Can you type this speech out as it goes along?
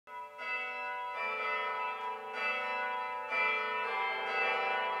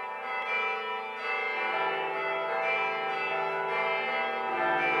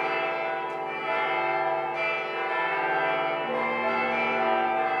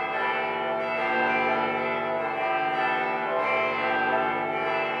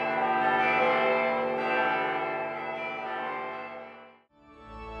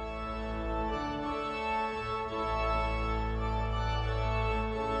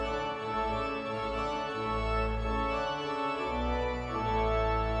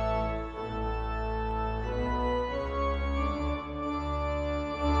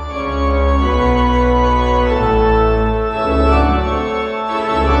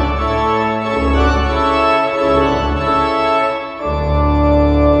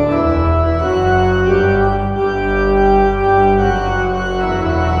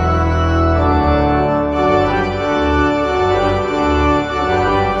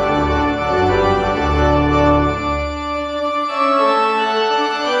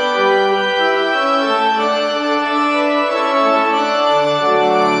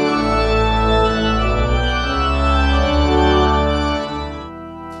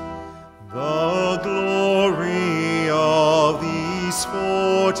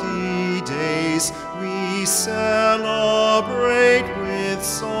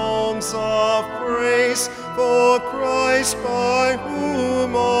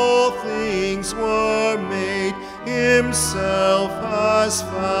himself has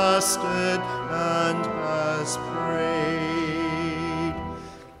fasted and has prayed.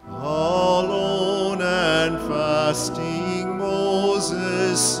 Alone and fasting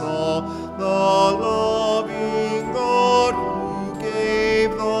Moses saw the loving God who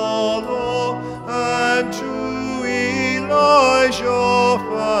gave the law, and to Elijah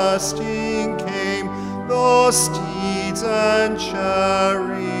fasting came the steeds and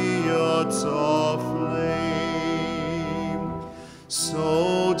chariots of flame.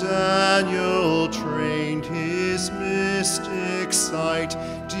 So Daniel trained his mystic sight,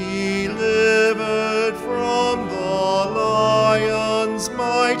 delivered from the lion's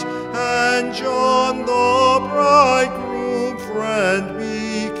might, and John the bridegroom friend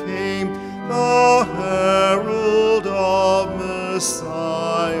became the herald of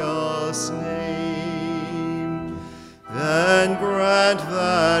Messiah's name. Then grant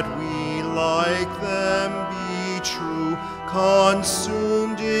that we like them be true,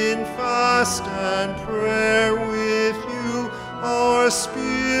 consumed in fast and prayer with you, our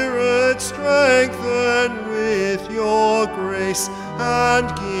spirit strengthen with your grace, and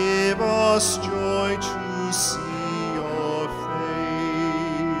give us joy to see your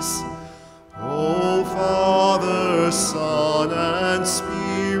face. O Father, Son, and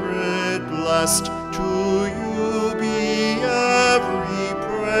Spirit, blessed, to you be every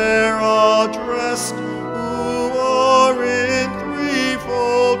prayer addressed, who are in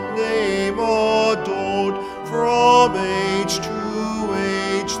threefold name adored, from age to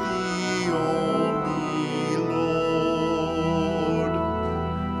age, the only Lord.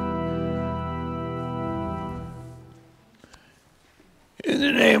 In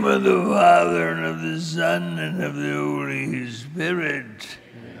the name of the Father, and of the Son, and of the Holy Spirit,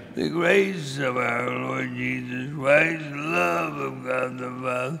 the grace of our Lord Jesus Christ, love of God the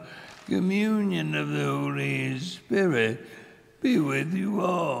Father, communion of the Holy Spirit, be with you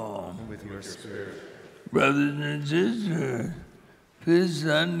all. And with your spirit. Brothers and sisters, this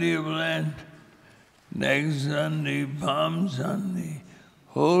Sunday of Lent, next Sunday, Palm Sunday,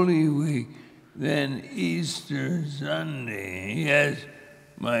 Holy Week, then Easter Sunday. Yes,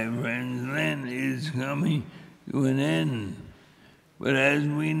 my friends, Lent is coming to an end. But as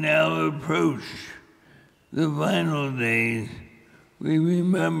we now approach the final days, we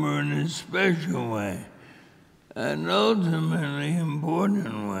remember in a special way, an ultimately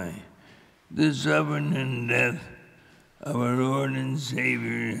important way, the suffering and death of our Lord and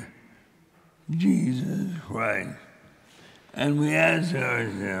Savior, Jesus Christ. And we ask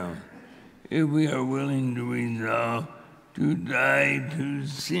ourselves if we are willing to resolve to die to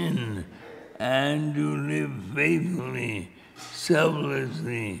sin and to live faithfully,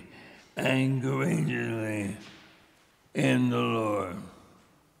 selflessly, and courageously in the Lord.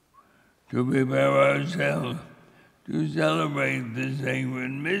 To prepare ourselves to celebrate the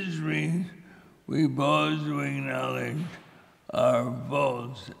sacred mysteries, we pause to acknowledge our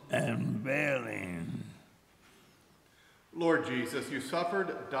faults and failings. Lord Jesus, you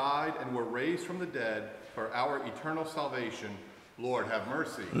suffered, died, and were raised from the dead for our eternal salvation. Lord, have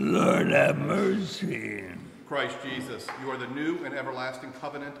mercy. Lord, have mercy. Christ Jesus, you are the new and everlasting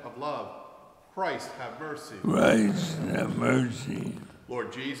covenant of love. Christ, have mercy. Christ, have mercy.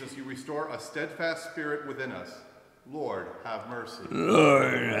 Lord Jesus, you restore a steadfast spirit within us. Lord, have mercy.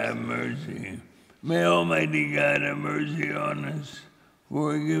 Lord, have mercy. May Almighty God have mercy on us,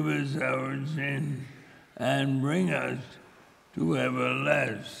 forgive us our sins, and bring us to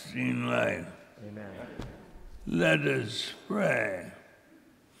everlasting life. Amen. Let us pray.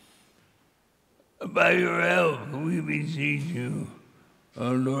 By your help, we beseech you,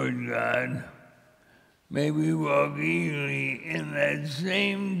 O Lord God, may we walk eagerly in that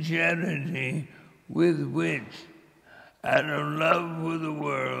same charity with which, out of love for the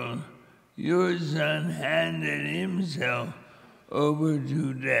world, your Son handed himself over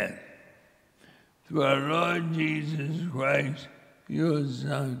to death. Through our Lord Jesus Christ, your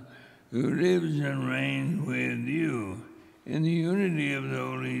Son, who lives and reigns with you in the unity of the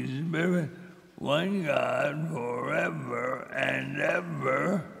Holy Spirit, one God, forever and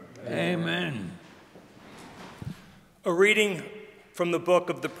ever. Amen. A reading from the book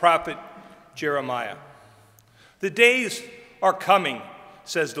of the prophet Jeremiah. The days are coming,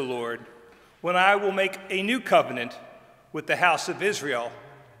 says the Lord, when I will make a new covenant with the house of Israel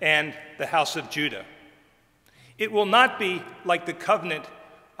and the house of Judah. It will not be like the covenant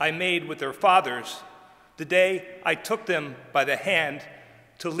I made with their fathers the day I took them by the hand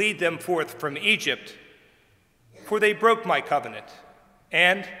to lead them forth from Egypt, for they broke my covenant,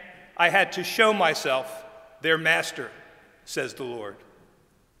 and I had to show myself their master, says the Lord.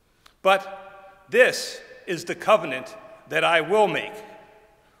 But this is the covenant that I will make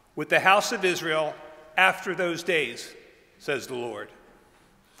with the house of Israel after those days, says the Lord.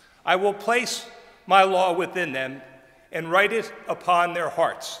 I will place my law within them and write it upon their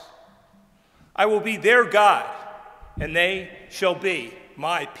hearts. I will be their God, and they shall be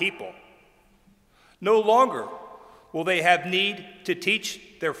my people. No longer will they have need to teach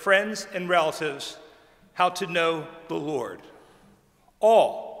their friends and relatives how to know the Lord.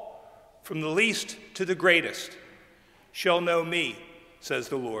 All, from the least to the greatest, shall know me, says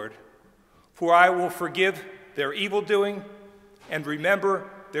the Lord, for I will forgive their evildoing and remember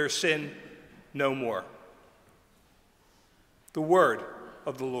their sin no more. The word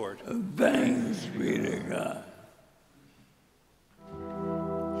of the Lord. Thanks be to God.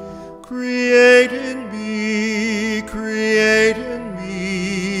 Create in me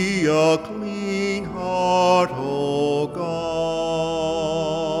a clean heart, O God.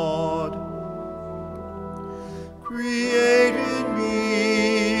 Create in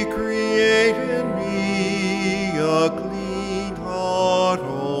me a clean heart,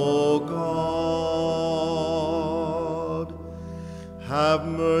 O God. Have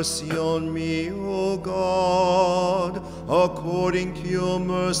mercy on me, O God, according to your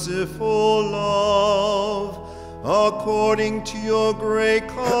merciful love, according to your great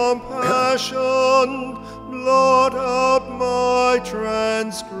compassion, blot out my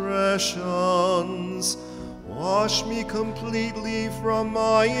transgressions. Wash me completely from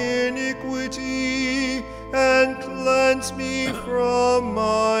my iniquity and cleanse me from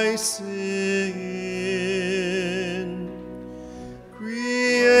my sin.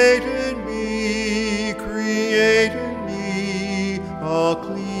 Create in me a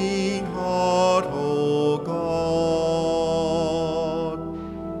clean heart, O God.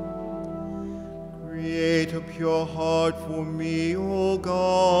 Create a pure heart for me, O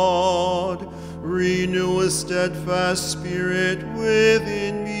God. Renew a steadfast spirit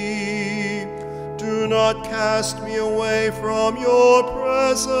within me. Do not cast me away from your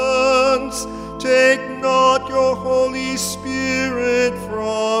presence. Take not your Holy Spirit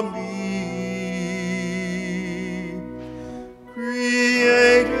from me.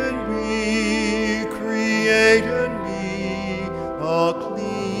 Create in me a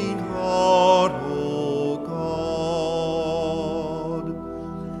clean heart, O God.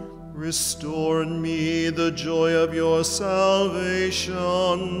 Restore in me the joy of your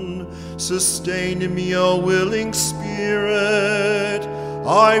salvation. Sustain in me a willing spirit.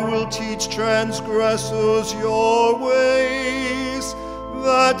 I will teach transgressors your ways,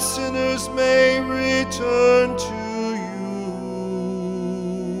 that sinners may return to you.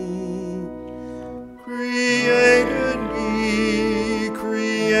 Create in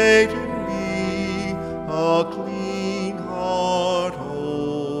me a clean heart,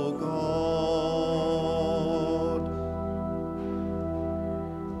 O God.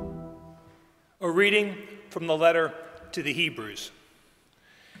 A reading from the letter to the Hebrews.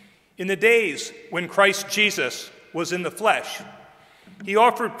 In the days when Christ Jesus was in the flesh, he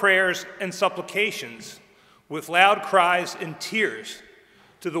offered prayers and supplications with loud cries and tears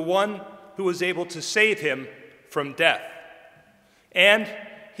to the one who was able to save him from death. And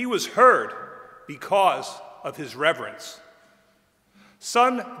he was heard because of his reverence.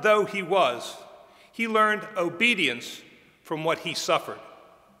 Son though he was, he learned obedience from what he suffered.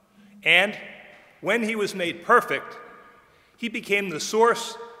 And when he was made perfect, he became the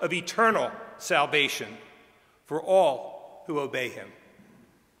source of eternal salvation for all who obey him.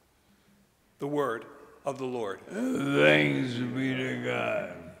 The word of the Lord. Thanks be to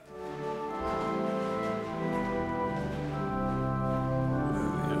God.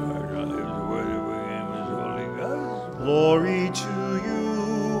 Glory to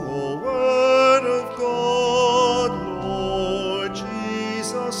you, O Word of God, Lord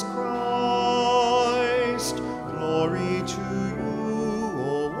Jesus Christ. Glory to you,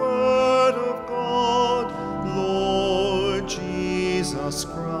 O Word of God, Lord Jesus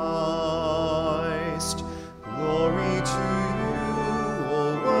Christ. Glory to you, O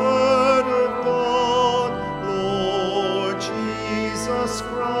Word of God, Lord Jesus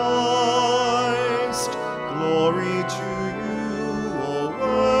Christ. Glory to you, O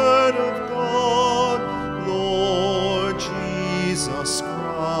Word of God, Lord Jesus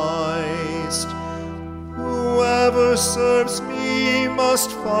Christ. Whoever serves me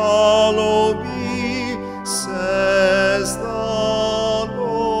must follow me, says the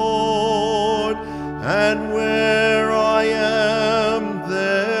Lord. And where I am,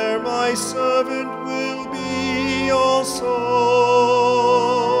 there my servant will be also.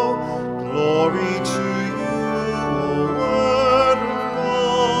 Glory to you, O Word of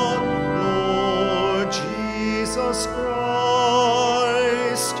God, Lord Jesus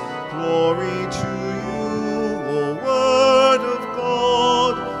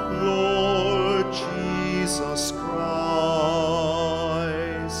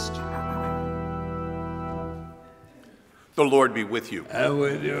The Lord be with you. And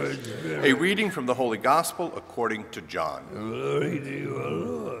with your spirit. A reading from the Holy Gospel according to John. Glory to you, O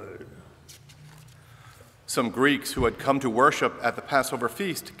Lord. Some Greeks who had come to worship at the Passover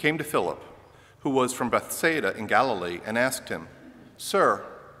feast came to Philip, who was from Bethsaida in Galilee, and asked him, "Sir,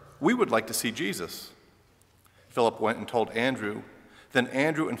 we would like to see Jesus." Philip went and told Andrew. Then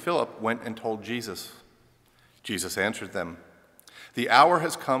Andrew and Philip went and told Jesus. Jesus answered them, "The hour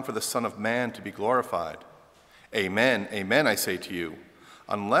has come for the Son of Man to be glorified. Amen, amen, I say to you,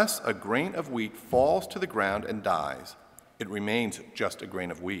 unless a grain of wheat falls to the ground and dies, it remains just a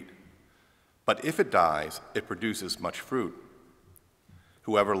grain of wheat. But if it dies, it produces much fruit.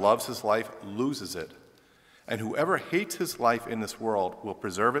 Whoever loves his life loses it, and whoever hates his life in this world will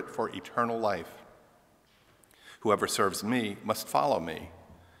preserve it for eternal life. Whoever serves me must follow me,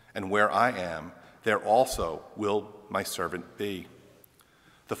 and where I am, there also will my servant be.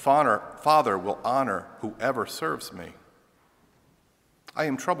 The Father will honor whoever serves me. I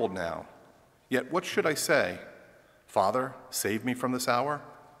am troubled now, yet what should I say? Father, save me from this hour?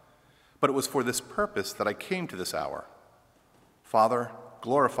 But it was for this purpose that I came to this hour. Father,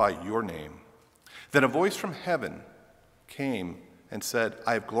 glorify your name." Then a voice from heaven came and said,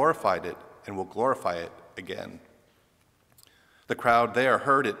 "I have glorified it and will glorify it again." The crowd there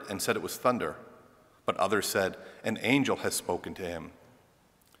heard it and said it was thunder, but others said, "An angel has spoken to him."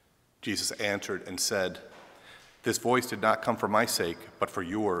 Jesus answered and said, "This voice did not come for my sake, but for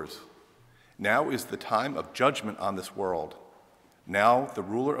yours. Now is the time of judgment on this world. Now the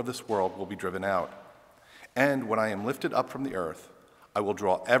ruler of this world will be driven out. And when I am lifted up from the earth, I will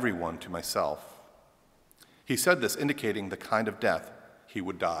draw everyone to myself." He said this, indicating the kind of death he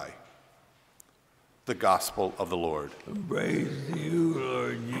would die. The Gospel of the Lord. Praise to you,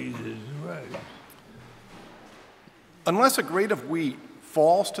 Lord Jesus Christ. Unless a grain of wheat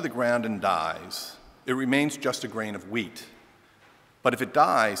falls to the ground and dies, it remains just a grain of wheat. But if it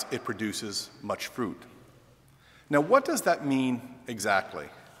dies, it produces much fruit. Now, what does that mean exactly?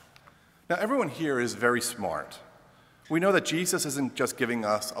 Now, everyone here is very smart. We know that Jesus isn't just giving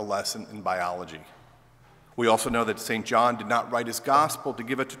us a lesson in biology. We also know that St. John did not write his gospel to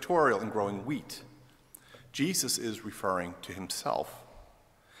give a tutorial in growing wheat. Jesus is referring to himself.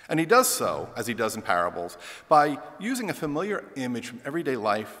 And he does so, as he does in parables, by using a familiar image from everyday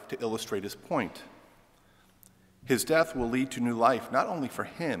life to illustrate his point. His death will lead to new life, not only for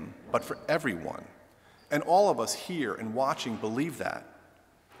him, but for everyone. And all of us here and watching believe that,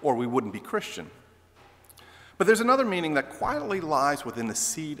 or we wouldn't be Christian. But there's another meaning that quietly lies within the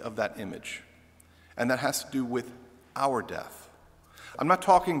seed of that image, and that has to do with our death. I'm not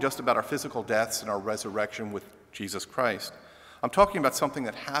talking just about our physical deaths and our resurrection with Jesus Christ. I'm talking about something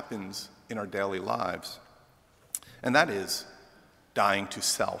that happens in our daily lives, and that is dying to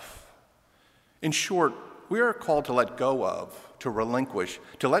self. In short, we are called to let go of, to relinquish,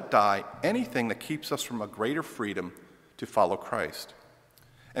 to let die anything that keeps us from a greater freedom to follow Christ.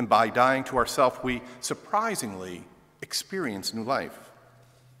 And by dying to ourself, we surprisingly experience new life.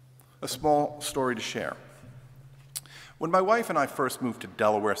 A small story to share. When my wife and I first moved to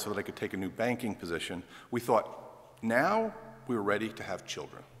Delaware so that I could take a new banking position, we thought, now we were ready to have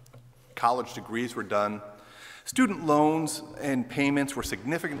children. College degrees were done. Student loans and payments were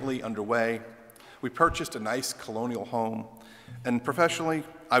significantly underway. We purchased a nice colonial home. And professionally,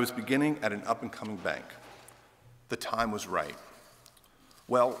 I was beginning at an up-and-coming bank. The time was right.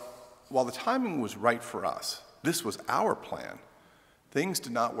 Well, while the timing was right for us, this was our plan. Things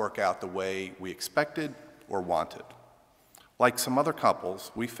did not work out the way we expected or wanted. Like some other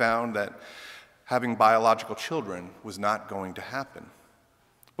couples, we found that having biological children was not going to happen.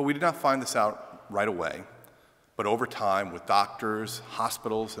 But we did not find this out right away, but over time with doctors,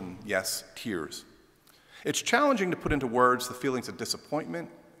 hospitals, and yes, tears. It's challenging to put into words the feelings of disappointment,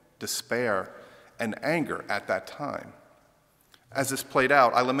 despair, and anger at that time. As this played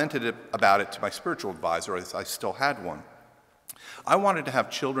out, I lamented about it to my spiritual advisor, as I still had one. I wanted to have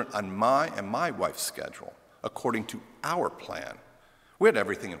children on my and my wife's schedule, according to our plan. We had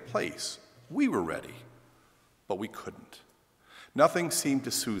everything in place. We were ready, but we couldn't. Nothing seemed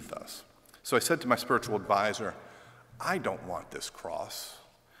to soothe us. So I said to my spiritual advisor, I don't want this cross.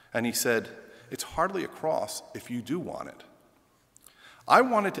 And he said, it's hardly a cross if you do want it. I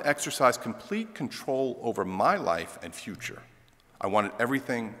wanted to exercise complete control over my life and future. I wanted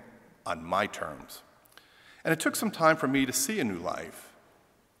everything on my terms. And it took some time for me to see a new life,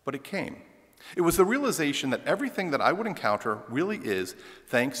 but it came. It was the realization that everything that I would encounter really is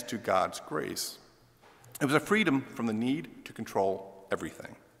thanks to God's grace. It was a freedom from the need to control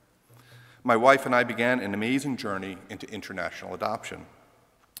everything. My wife and I began an amazing journey into international adoption.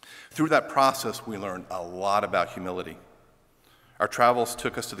 Through that process, we learned a lot about humility, Our travels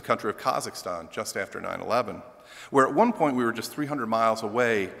took us to the country of Kazakhstan just after 9/11, where at one point we were just 300 miles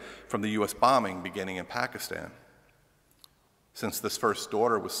away from the US bombing beginning in Pakistan. Since this first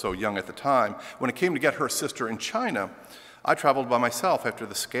daughter was so young at the time, when it came to get her sister in China, I traveled by myself after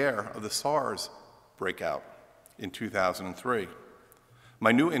the scare of the SARS breakout in 2003.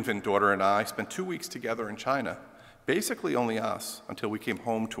 My new infant daughter and I spent 2 weeks together in China, basically only us, until we came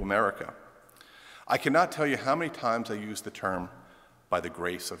home to America. I cannot tell you how many times I used the term, by the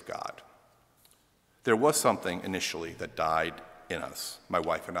grace of God. There was something initially that died in us, my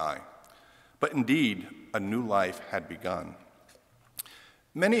wife and I, but indeed, a new life had begun.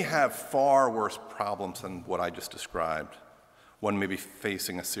 Many have far worse problems than what I just described. One may be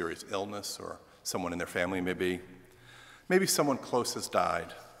facing a serious illness, or someone in their family may be. Maybe someone close has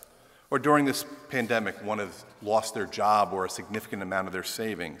died, or during this pandemic, one has lost their job or a significant amount of their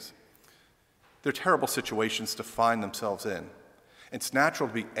savings. They're terrible situations to find themselves in. It's natural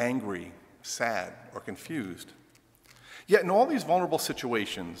to be angry, sad, or confused. Yet in all these vulnerable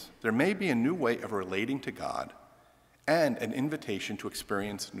situations, there may be a new way of relating to God and an invitation to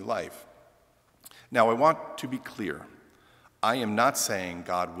experience new life. Now, I want to be clear. I am not saying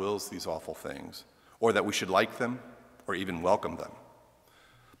God wills these awful things, or that we should like them, or even welcome them.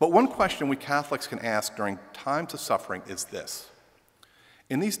 But one question we Catholics can ask during times of suffering is this: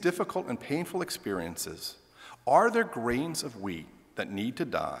 in these difficult and painful experiences, are there grains of wheat that need to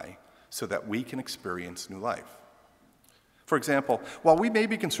die so that we can experience new life? For example, while we may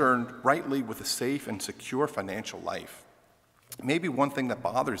be concerned rightly with a safe and secure financial life, maybe one thing that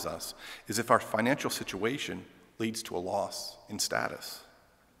bothers us is if our financial situation leads to a loss in status.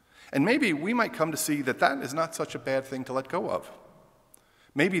 And maybe we might come to see that that is not such a bad thing to let go of.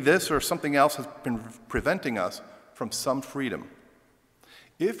 Maybe this or something else has been preventing us from some freedom.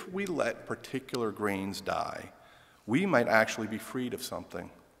 If we let particular grains die, we might actually be freed of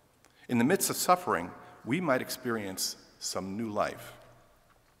something. In the midst of suffering, we might experience some new life.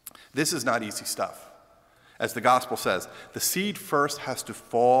 This is not easy stuff. As the gospel says, the seed first has to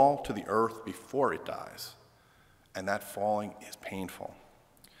fall to the earth before it dies, and that falling is painful.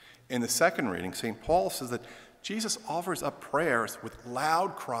 In the second reading, St. Paul says that Jesus offers up prayers with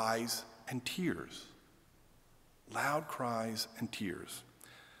loud cries and tears. Loud cries and tears.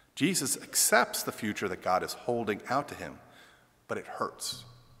 Jesus accepts the future that God is holding out to him, but it hurts.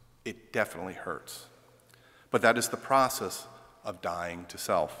 It definitely hurts. But that is the process of dying to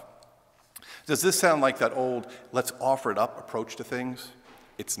self. Does this sound like that old let's offer it up approach to things?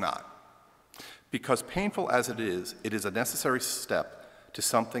 It's not. Because painful as it is a necessary step to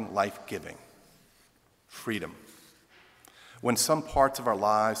something life-giving, freedom. When some parts of our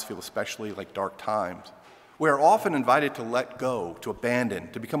lives feel especially like dark times, we are often invited to let go, to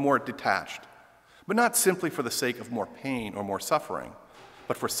abandon, to become more detached, but not simply for the sake of more pain or more suffering,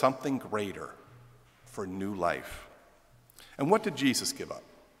 but for something greater, for new life. And what did Jesus give up?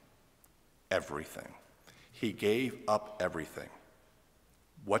 Everything. He gave up everything.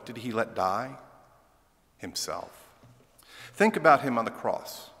 What did he let die? Himself. Think about him on the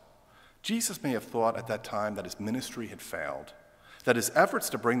cross. Jesus may have thought at that time that his ministry had failed, that his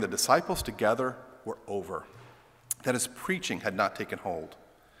efforts to bring the disciples together were over, that his preaching had not taken hold.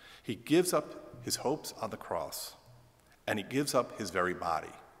 He gives up his hopes on the cross, and he gives up his very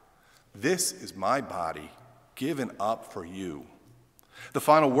body. This is my body given up for you. The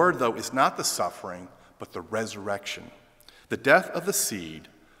final word, though, is not the suffering, but the resurrection. The death of the seed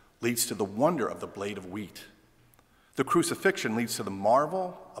leads to the wonder of the blade of wheat. The crucifixion leads to the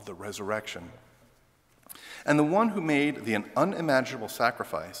marvel of the resurrection. And the one who made the unimaginable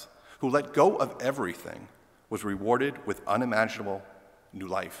sacrifice, who let go of everything, was rewarded with unimaginable new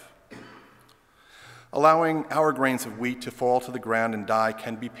life. Allowing our grains of wheat to fall to the ground and die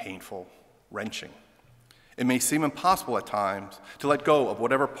can be painful, wrenching. It may seem impossible at times to let go of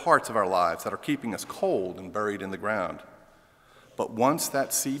whatever parts of our lives that are keeping us cold and buried in the ground. But once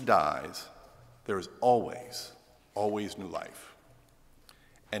that seed dies, there is always new life.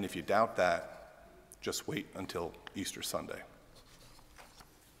 And if you doubt that, just wait until Easter Sunday.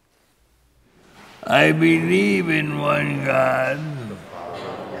 I believe in one God, The Father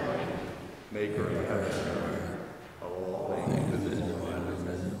Almighty, maker of heaven and earth, of all things visible and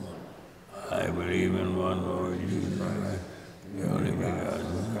invisible. I believe in one Lord Jesus Christ, the only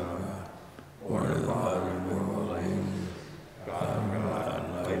begotten Son of God, born of the Father and born of things, God from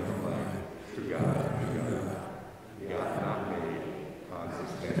God, light from light, true God from God, God not made,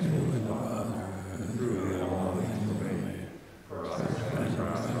 consubstantial with the Father, through him all things were made. For us and for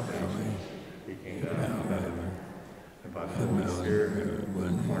our salvation, he came down from heaven, and by the Holy Spirit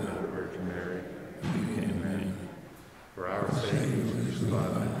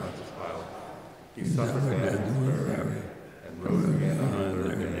He suffered death and was buried, and rose again on the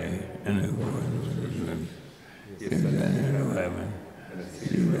third day, in accordance with the scriptures. He ascended into heaven, and is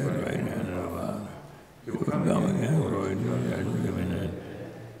seated at the right hand of the Father. He will come again glory to judge the living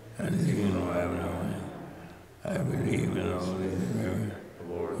and the kingdom of heaven and earth. I believe in the Holy Spirit, the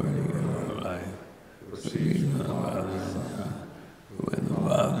Lord, the giver of life, who proceeds from the Father and the Son, who with the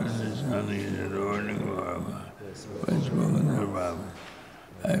Father and the Son is adored and glorified, who has spoken to the prophets.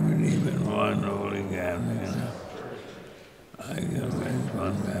 I believe in one holy Catholic, and I confess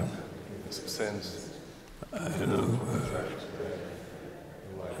one baptism of sins. I look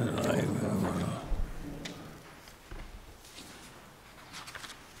for the life of the world.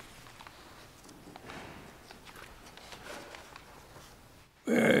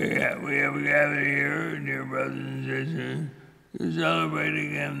 We have gathered here, dear brothers and sisters, to celebrate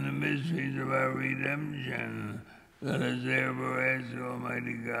again the mysteries of our redemption. Let us therefore ask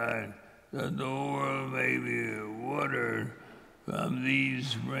Almighty God that the whole world may be watered from these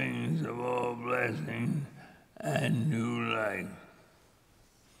springs of all blessings and new life.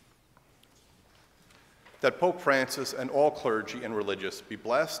 That Pope Francis and all clergy and religious be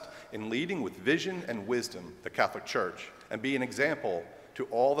blessed in leading with vision and wisdom the Catholic Church and be an example to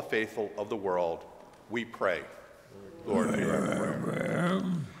all the faithful of the world, we pray. Lord, hear our prayer.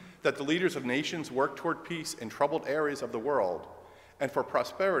 That the leaders of nations work toward peace in troubled areas of the world and for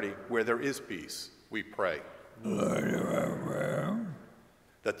prosperity where there is peace, we pray. Lord, hear our prayer.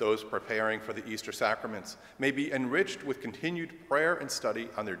 That those preparing for the Easter sacraments may be enriched with continued prayer and study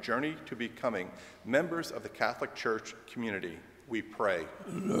on their journey to becoming members of the Catholic Church community, we pray.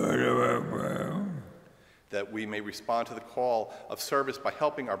 Lord, hear our prayer. That we may respond to the call of service by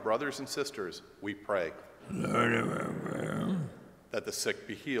helping our brothers and sisters, we pray. Lord, hear our prayer. That the sick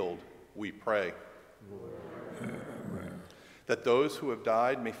be healed, we pray. That those who have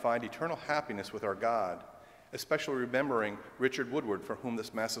died may find eternal happiness with our God, especially remembering Richard Woodward, for whom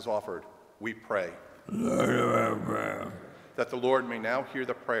this Mass is offered, we pray. Lord, hear our prayer. That the Lord may now hear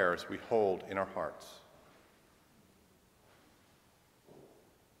the prayers we hold in our hearts.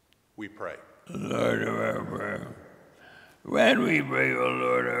 We pray. Lord, hear our prayer. Grant, we pray, O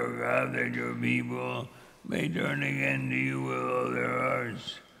Lord our God, that your people may turn again to you with all their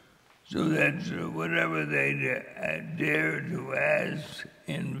hearts, so that whatever they dare to ask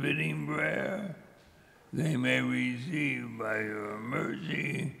in fitting prayer, they may receive by your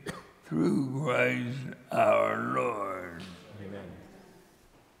mercy through Christ our Lord. Amen.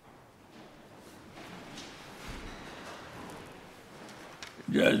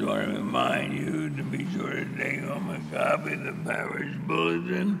 Just want to remind you to be sure to take home a copy of the parish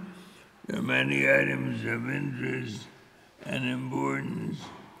bulletin. There are many items of interest and importance.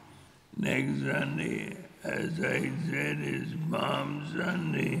 Next Sunday, as I said, is Palm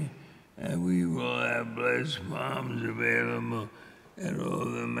Sunday, and we will have blessed palms available at all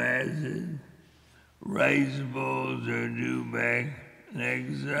the masses. Rice bowls are due back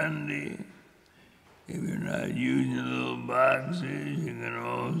next Sunday. If you're not using the little boxes, you can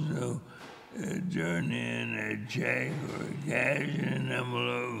also turn in a check or cash in an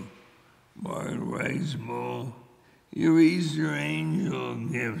envelope marked rice bowl. Your Easter angel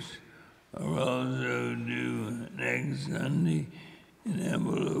gifts are also due next Sunday in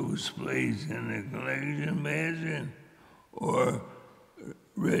envelopes placed in the collection basket or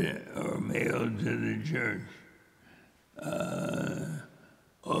mailed to the church.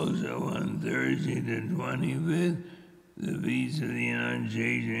 Also on Thursday the 25th, the Feast of the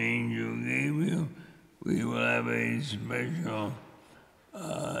Annunciation Angel Gabriel, we will have a special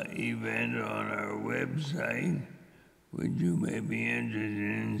event on our website, which you may be interested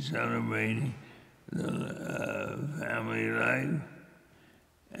in celebrating the family life.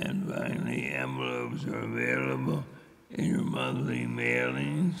 And finally, envelopes are available in your monthly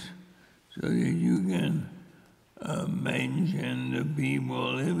mailings so that you can mention the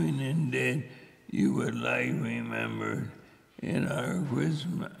people living and dead you would like remembered in our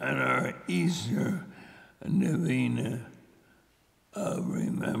Christmas and our Easter novena of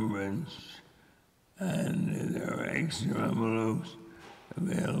remembrance. And there are extra envelopes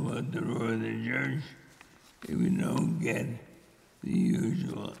available at the door of the church if you don't get the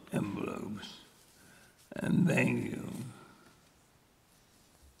usual envelopes. And thank you.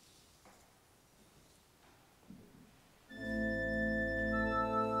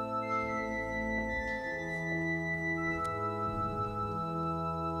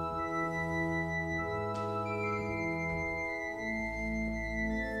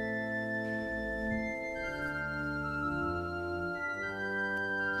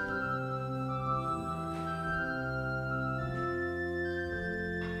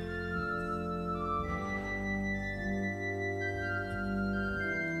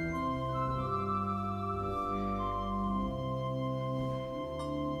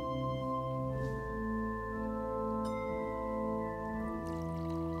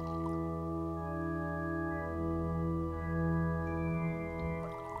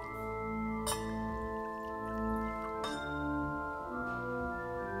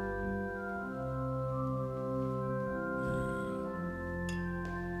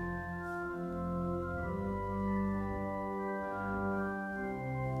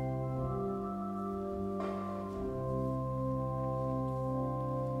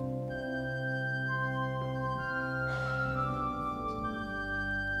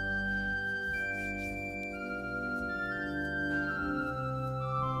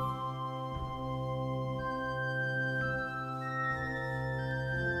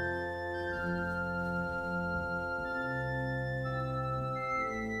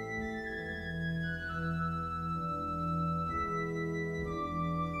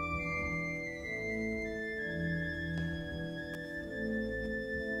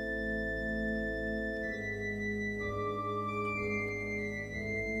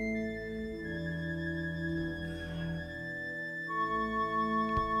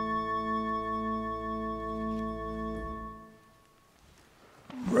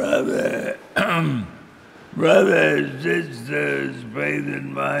 Brothers, sisters, pray that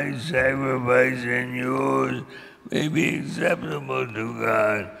my sacrifice and yours may be acceptable to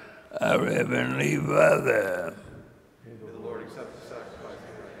God, our Heavenly Father. May the Lord accept the sacrifice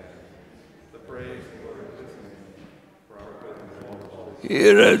of our hands, the praise and glory of his name, for our good and the all of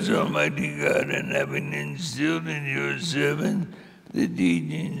Hear us, Almighty God, and having instilled in your servant the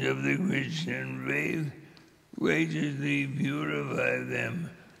teachings of the Christian faith, graciously purify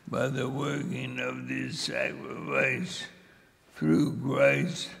them by the working of this sacrifice through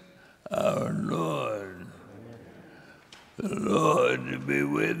Christ our Lord. The Lord be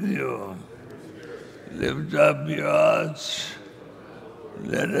with you. Lift up your hearts.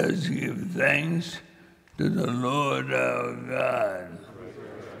 Let us give thanks to the Lord our God.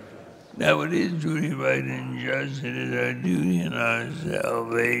 Now it is truly right and just, it is our duty and our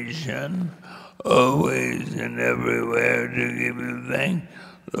salvation, always and everywhere to give you thanks,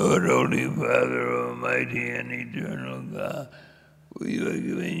 Lord, Holy Father, Almighty and Eternal God. For you are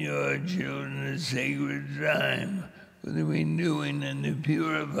giving your children a sacred time for the renewing and the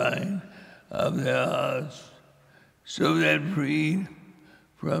purifying of their hearts, so that freed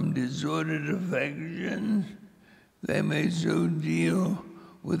from disordered affections, they may so deal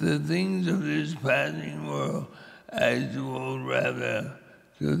with the things of this passing world as to hold rather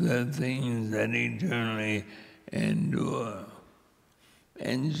to the things that eternally endure.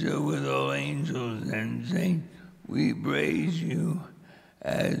 And so with all angels and saints, we praise you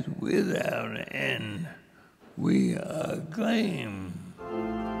as without end we acclaim.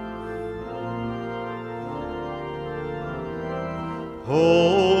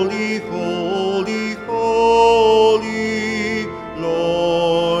 Holy, holy, holy,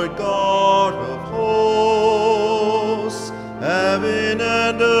 Lord God of hosts, heaven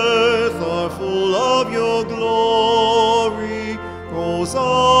and earth are full of your glory.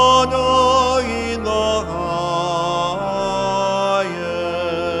 Hosanna in the highest.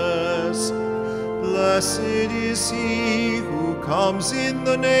 Blessed is he who comes in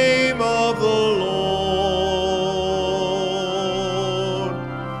the name of the Lord.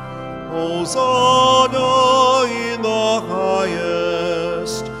 Hosanna in the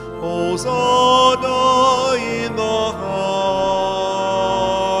highest. Hosanna in the highest.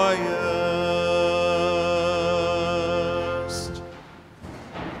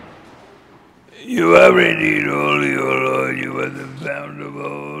 You are indeed holy, O Lord. You are the fount of all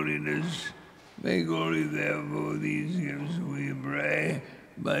holiness. Make holy, therefore, these gifts, we pray,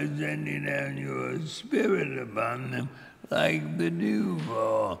 by sending down your Spirit upon them like the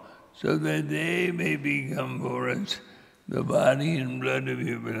dewfall, so that they may become for us the body and blood of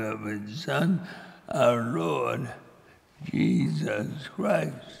your beloved Son, our Lord Jesus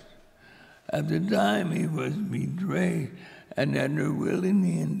Christ. At the time he was betrayed and entered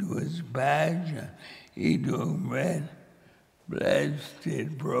willingly into his passion, he took bread, blessed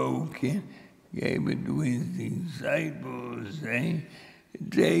it, broke it, gave it to his disciples, saying,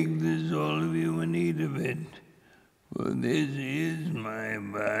 "Take this, all of you, and eat of it, for this is my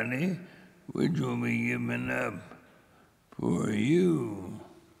body, which will be given up for you."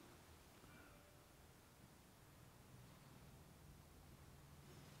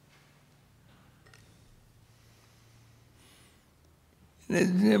 In a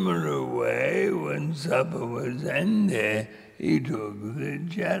similar way, when supper was ended, he took the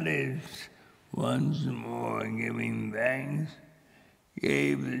chalice, once more giving thanks,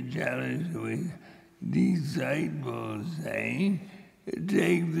 gave the chalice to his disciples, saying,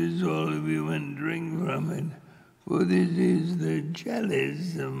 "Take this, all of you, and drink from it, for this is the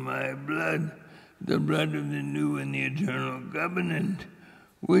chalice of my blood, the blood of the new and the eternal covenant,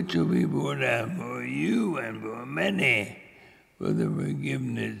 which will be poured out for you and for many, for the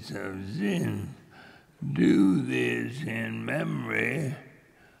forgiveness of sin. Do this in memory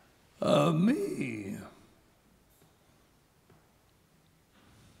of me."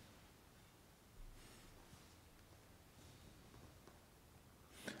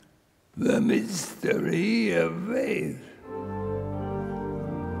 The mystery of faith.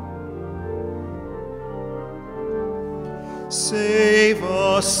 Save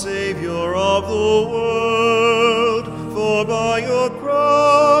us, Savior of the world, for by your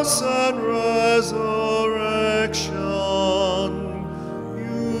cross and resurrection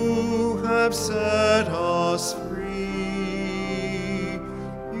you have set us free.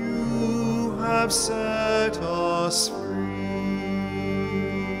 You have set us free.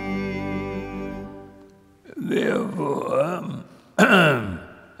 Therefore,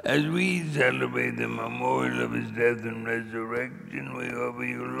 as we celebrate the memorial of his death and resurrection, we offer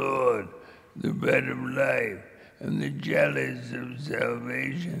you, Lord, the bread of life and the chalice of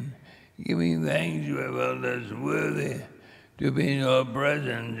salvation, giving thanks you have held us worthy to be in your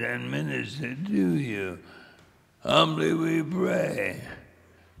presence and minister to you. Humbly we pray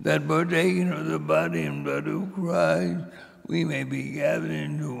that partaking of the body and blood of Christ, we may be gathered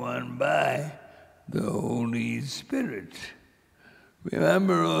into one by the Holy Spirit.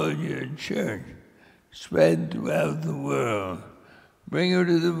 Remember, Lord, your church spread throughout the world. Bring her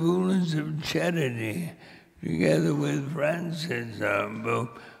to the fullness of charity, together with Francis, our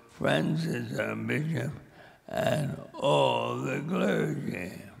Pope, Francis, our Bishop, and all the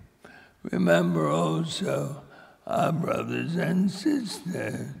clergy. Remember also our brothers and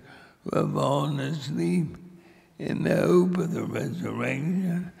sisters who have fallen asleep in the hope of the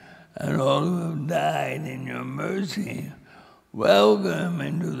resurrection, and all who have died in your mercy. Welcome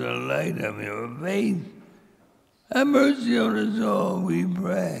into the light of your faith. Have mercy on us all, we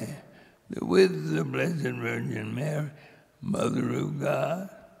pray, that with the Blessed Virgin Mary, Mother of God,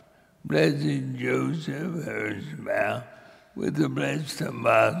 blessed Joseph, her spouse, with the blessed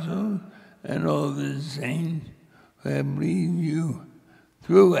apostles and all the saints who have pleased you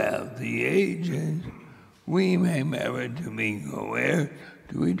throughout the ages, we may merit to be co-heirs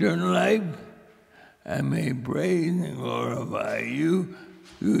to eternal life, and may praise and glorify you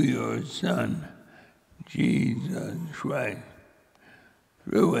through your Son, Jesus Christ.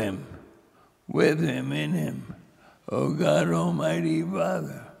 Through him, with him, in him, O God Almighty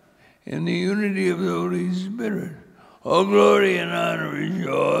Father, in the unity of the Holy Spirit, all glory and honor is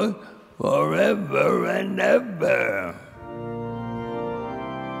yours forever and ever.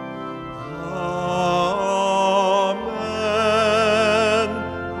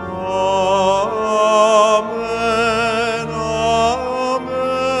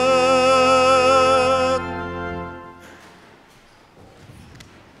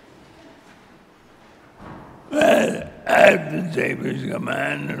 At the Savior's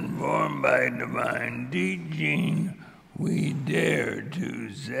command, informed by divine teaching, we dare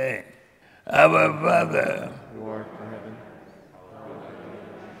to say, Our Father, who art in heaven,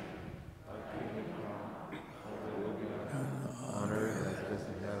 on earth as it is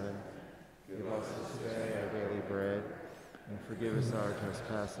in heaven. Give us this day our daily bread, and forgive us our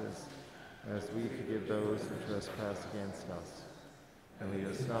trespasses, as we forgive those who trespass against us. And lead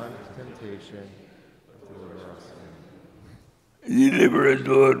us not into temptation, but deliver us from evil. deliver us,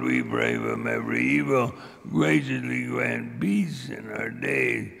 Lord, we pray, from every evil. Graciously grant peace in our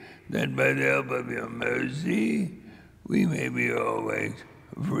days, that by the help of your mercy, we may be always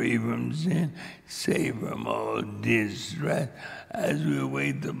free from sin, safe from all distress, as we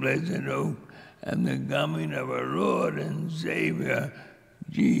await the blessed hope and the coming of our Lord and Savior,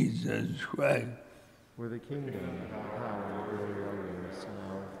 Jesus Christ. For the kingdom, the power, and the glory are yours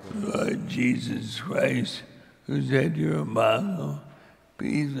now. Lord Jesus Christ, who said to your apostle,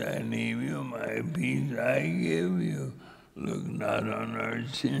 Peace I leave you, my peace I give you. Look not on our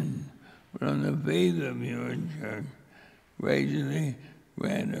sins, but on the faith of your church. Graciously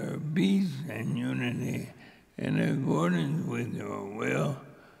grant her peace and unity in accordance with your will,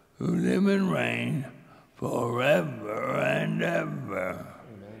 who live and reign forever and ever.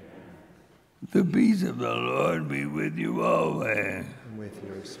 Amen. The peace of the Lord be with you always. And with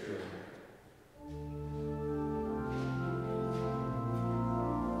your spirit.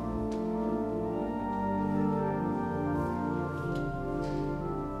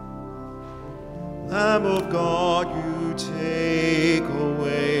 Lamb of God, you take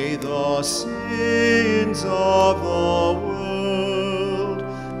away the sins of the world.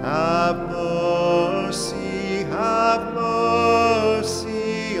 Have mercy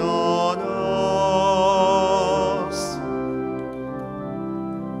on us.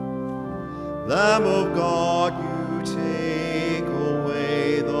 Lamb of God, you take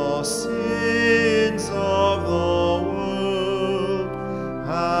away the sins of the world.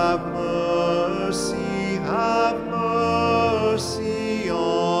 Have mercy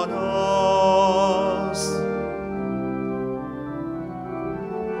on us.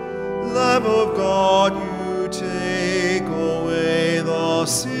 Lamb of God, you take away the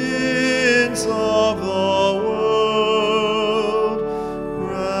sins of the world.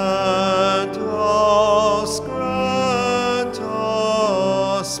 Grant us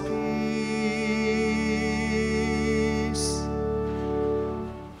peace.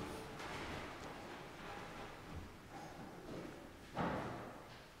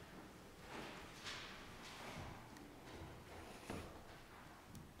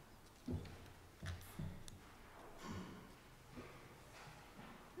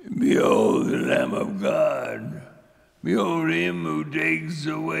 Behold the Lamb of God. Behold him who takes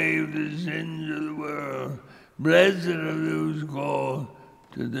away the sins of the world. Blessed are those called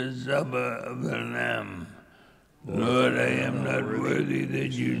to the supper of the Lamb. Lord, I am not worthy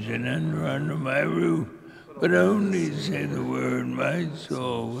that you should enter under my roof, but only say the word, my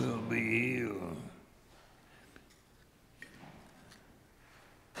soul will be healed.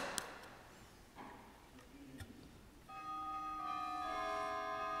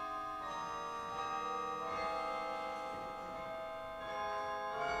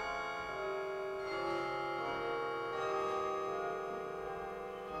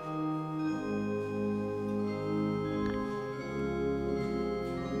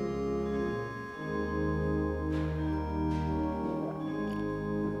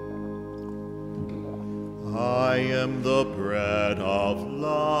 I am the bread of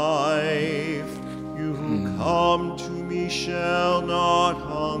life. You who come to me shall not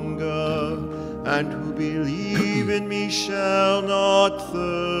hunger, and who believe in me shall not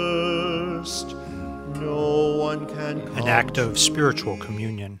thirst. No one can come. An act of spiritual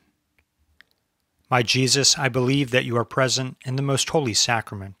communion. My Jesus, I believe that you are present in the most holy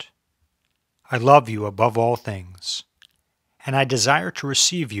sacrament. I love you above all things, and I desire to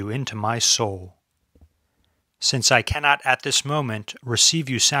receive you into my soul. Since I cannot at this moment receive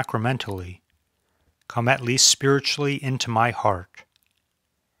you sacramentally, come at least spiritually into my heart.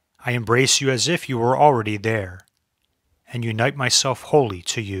 I embrace you as if you were already there, and unite myself wholly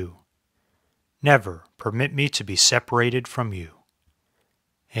to you. Never permit me to be separated from you.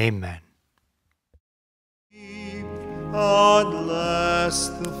 Amen. Unless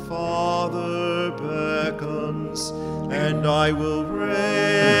the Father beckons, and I will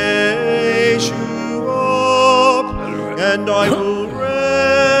raise you up, and I will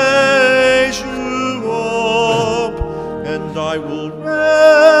raise you up, and I will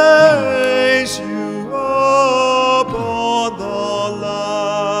raise you up on the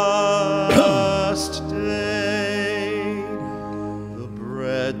last day. The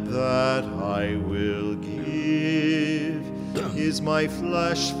bread that I will give is my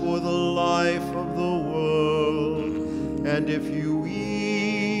flesh for the life of the world, and if you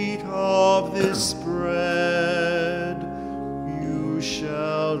eat of this bread, you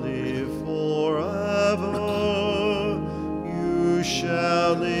shall live forever. You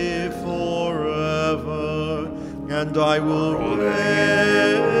shall live forever, and I will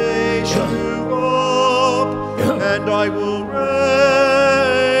raise you up, and I will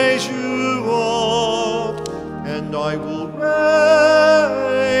raise you up, and I will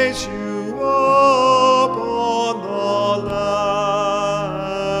raise you up on the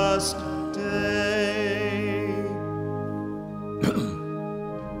last day.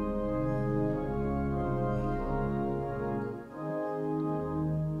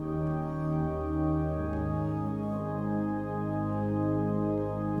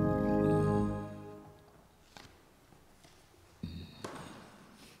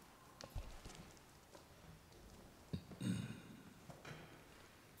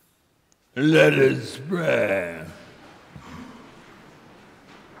 Let us pray.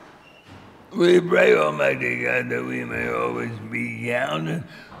 We pray, Almighty God, that we may always be counted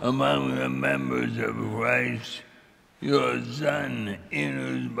among the members of Christ, your Son, in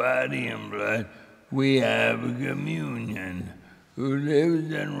whose body and blood we have communion, who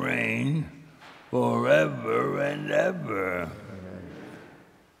lives and reigns forever and ever.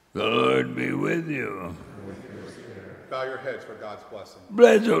 The Lord be with you. Bow your heads for God's blessing.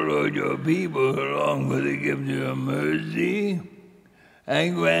 Bless, O Lord, your people who long for the gift of your mercy,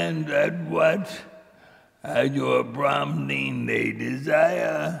 and grant that what, at your prompting, they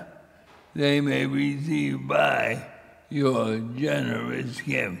desire, they may receive by your generous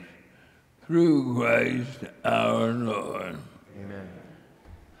gift. Through Christ our Lord. Amen.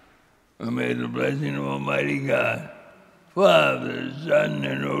 And may the blessing of Almighty God, Father, Son,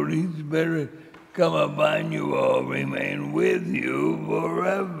 and Holy Spirit come upon you all, remain with you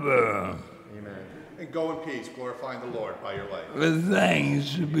forever. Amen. And go in peace, glorifying the Lord by your life. With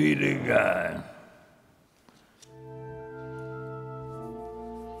thanks be to God.